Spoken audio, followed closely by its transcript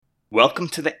Welcome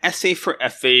to the Essay for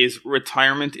FA's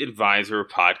Retirement Advisor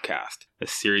podcast, a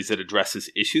series that addresses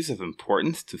issues of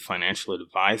importance to financial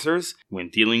advisors when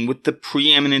dealing with the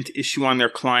preeminent issue on their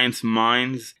clients'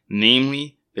 minds,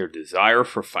 namely their desire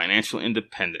for financial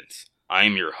independence. I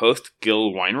am your host,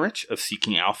 Gil Weinrich of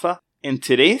Seeking Alpha, and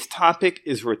today's topic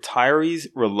is retirees'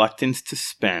 reluctance to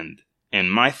spend,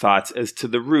 and my thoughts as to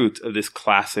the root of this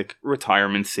classic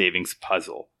retirement savings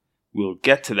puzzle. We'll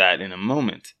get to that in a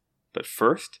moment, but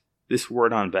first, this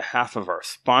word on behalf of our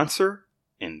sponsor,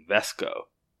 Invesco.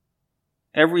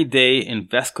 Every day,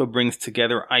 Invesco brings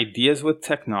together ideas with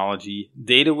technology,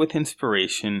 data with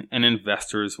inspiration, and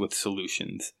investors with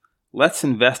solutions. Let's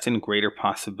invest in greater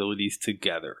possibilities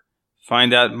together.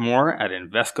 Find out more at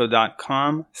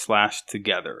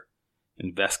Invesco.com/together.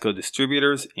 Invesco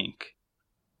Distributors, Inc.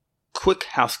 Quick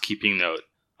housekeeping note.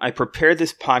 I prepared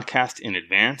this podcast in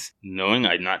advance, knowing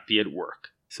I'd not be at work.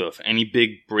 So if any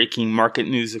big breaking market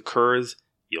news occurs,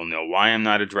 you'll know why I'm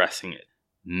not addressing it.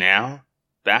 Now,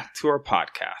 back to our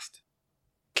podcast.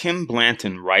 Kim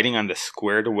Blanton, writing on the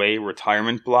Squared Away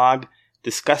retirement blog,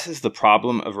 discusses the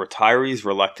problem of retirees'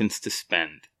 reluctance to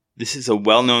spend. This is a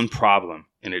well-known problem,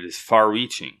 and it is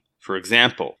far-reaching. For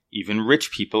example, even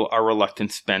rich people are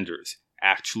reluctant spenders,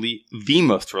 actually the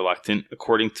most reluctant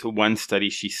according to one study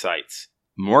she cites.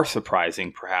 More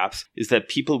surprising, perhaps, is that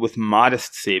people with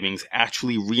modest savings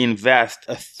actually reinvest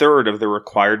a third of the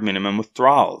required minimum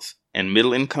withdrawals, and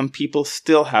middle-income people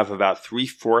still have about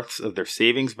 3/4 of their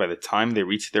savings by the time they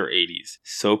reach their 80s.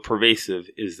 So pervasive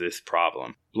is this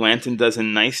problem. Blanton does a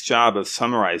nice job of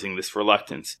summarizing this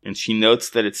reluctance, and she notes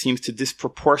that it seems to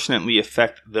disproportionately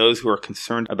affect those who are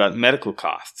concerned about medical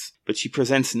costs, but she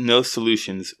presents no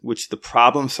solutions, which the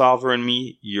problem solver in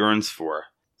me yearns for.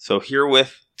 So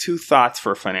herewith, 2 thoughts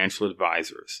for financial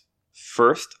advisors.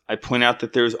 First, I point out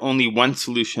that there is only one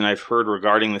solution I've heard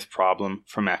regarding this problem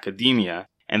from academia,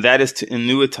 and that is to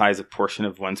annuitize a portion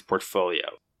of one's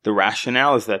portfolio. The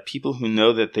rationale is that people who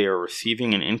know that they are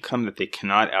receiving an income that they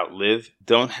cannot outlive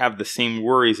don't have the same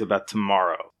worries about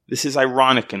tomorrow. This is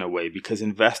ironic in a way because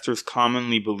investors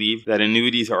commonly believe that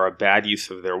annuities are a bad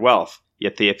use of their wealth,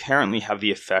 yet they apparently have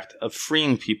the effect of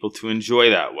freeing people to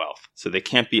enjoy that wealth, so they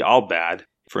can't be all bad.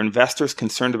 For investors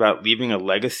concerned about leaving a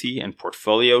legacy and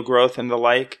portfolio growth and the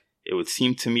like, it would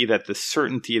seem to me that the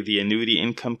certainty of the annuity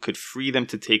income could free them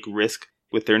to take risk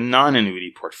with their non-annuity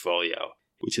portfolio,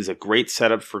 which is a great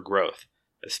setup for growth,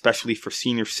 especially for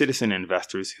senior citizen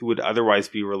investors who would otherwise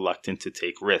be reluctant to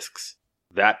take risks.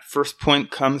 That first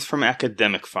point comes from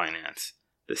academic finance.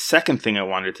 The second thing I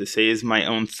wanted to say is my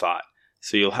own thought,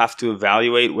 so you'll have to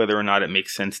evaluate whether or not it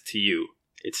makes sense to you.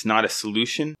 It's not a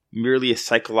solution, merely a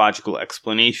psychological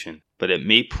explanation, but it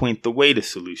may point the way to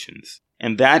solutions.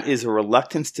 And that is a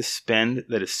reluctance to spend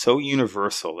that is so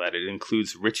universal that it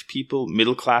includes rich people,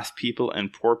 middle-class people,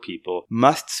 and poor people,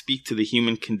 must speak to the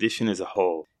human condition as a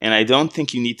whole. And I don't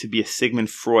think you need to be a Sigmund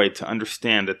Freud to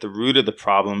understand that the root of the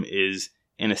problem is,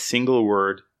 in a single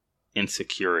word,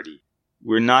 insecurity.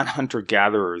 We're not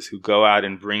hunter-gatherers who go out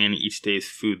and bring in each day's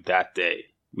food that day.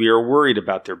 We are worried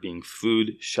about there being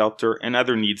food, shelter, and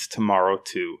other needs tomorrow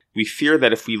too. We fear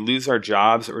that if we lose our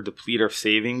jobs or deplete our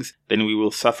savings, then we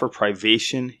will suffer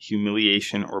privation,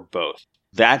 humiliation, or both.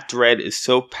 That dread is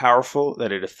so powerful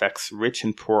that it affects rich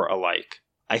and poor alike.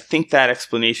 I think that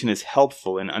explanation is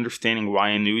helpful in understanding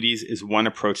why annuities is one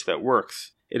approach that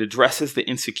works. It addresses the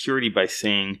insecurity by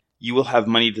saying, you will have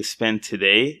money to spend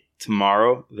today,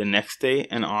 tomorrow, the next day,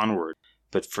 and onward.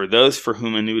 But for those for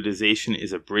whom annuitization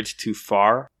is a bridge too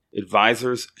far,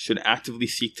 advisors should actively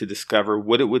seek to discover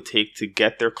what it would take to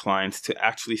get their clients to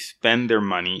actually spend their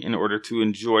money in order to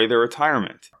enjoy their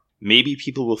retirement. Maybe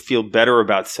people will feel better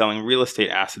about selling real estate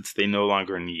assets they no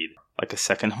longer need, like a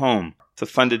second home, to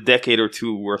fund a decade or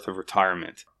two worth of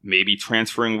retirement. Maybe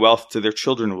transferring wealth to their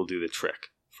children will do the trick.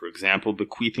 For example,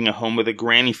 bequeathing a home with a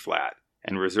granny flat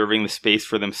and reserving the space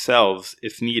for themselves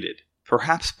if needed.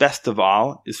 Perhaps best of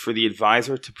all is for the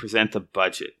advisor to present a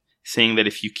budget, saying that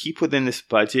if you keep within this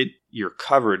budget, you're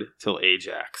covered till age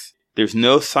X. There's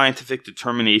no scientific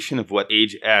determination of what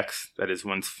age X, that is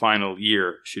one's final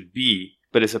year, should be,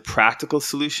 but as a practical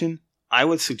solution, I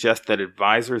would suggest that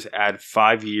advisors add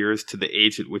 5 years to the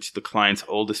age at which the client's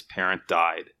oldest parent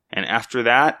died, and after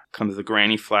that comes the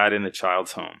granny flat in the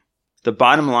child's home. The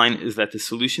bottom line is that the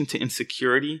solution to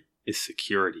insecurity is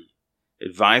security.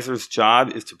 Advisors'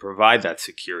 job is to provide that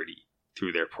security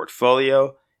through their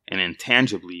portfolio and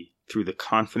intangibly through the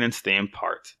confidence they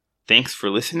impart. Thanks for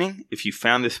listening. If you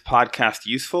found this podcast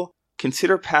useful,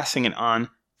 consider passing it on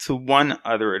to one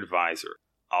other advisor.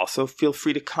 Also, feel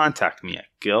free to contact me at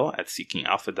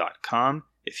gil@seekingalpha.com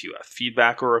if you have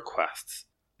feedback or requests.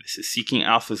 This is Seeking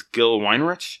Alpha's Gil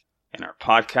Weinrich, and our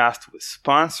podcast was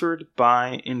sponsored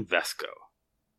by Invesco.